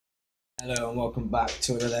Hello and welcome back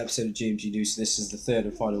to another episode of GMG News. This is the third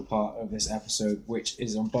and final part of this episode, which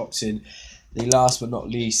is unboxing the last but not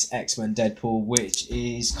least X-Men Deadpool, which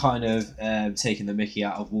is kind of taking the mickey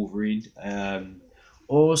out of Wolverine.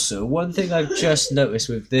 Also, one thing I've just noticed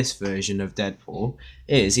with this version of Deadpool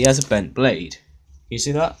is he has a bent blade. You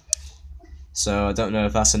see that? So I don't know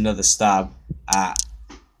if that's another stab at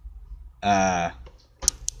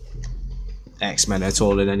X-Men at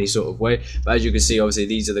all in any sort of way, but as you can see, obviously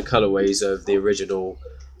these are the colorways of the original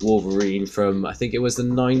Wolverine from, I think it was the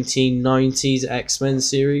 1990s X-Men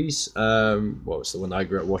series. What was the one I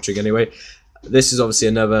grew up watching anyway. This is obviously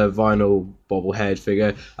another vinyl bobblehead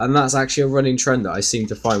figure, and that's actually a running trend that I seem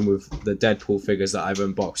to find with the Deadpool figures that I've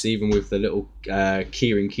unboxed. Even with the little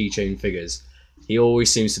keychain figures, he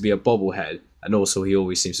always seems to be a bobblehead, and also he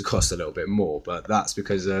always seems to cost a little bit more, but that's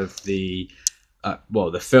because of the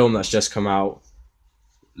the film that's just come out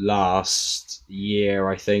last year,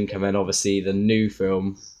 I think, and then obviously the new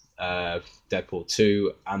film, Deadpool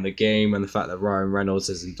 2, and the game, and the fact that Ryan Reynolds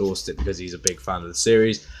has endorsed it because he's a big fan of the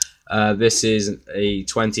series. This is a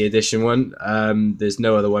 20 edition one. There's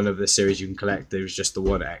no other one of this series you can collect. There's just the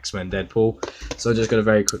one X-Men Deadpool. So I'm just going to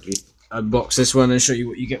very quickly unbox this one and show you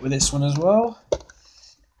what you get with this one as well.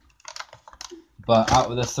 But out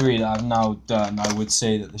of the three that I've now done, I would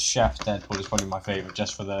say that the Chef Deadpool is probably my favourite,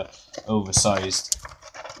 just for the oversized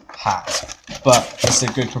hat. But it's a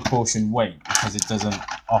good proportion weight because it doesn't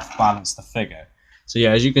off-balance the figure. So yeah,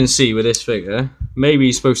 as you can see with this figure, maybe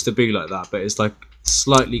he's supposed to be like that, but it's like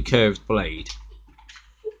slightly curved blade,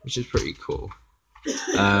 which is pretty cool.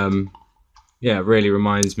 Yeah, it really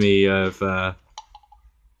reminds me of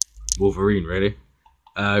Wolverine, really.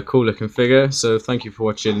 Cool looking figure. So thank you for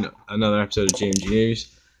watching another episode of GMG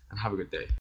News, and have a good day.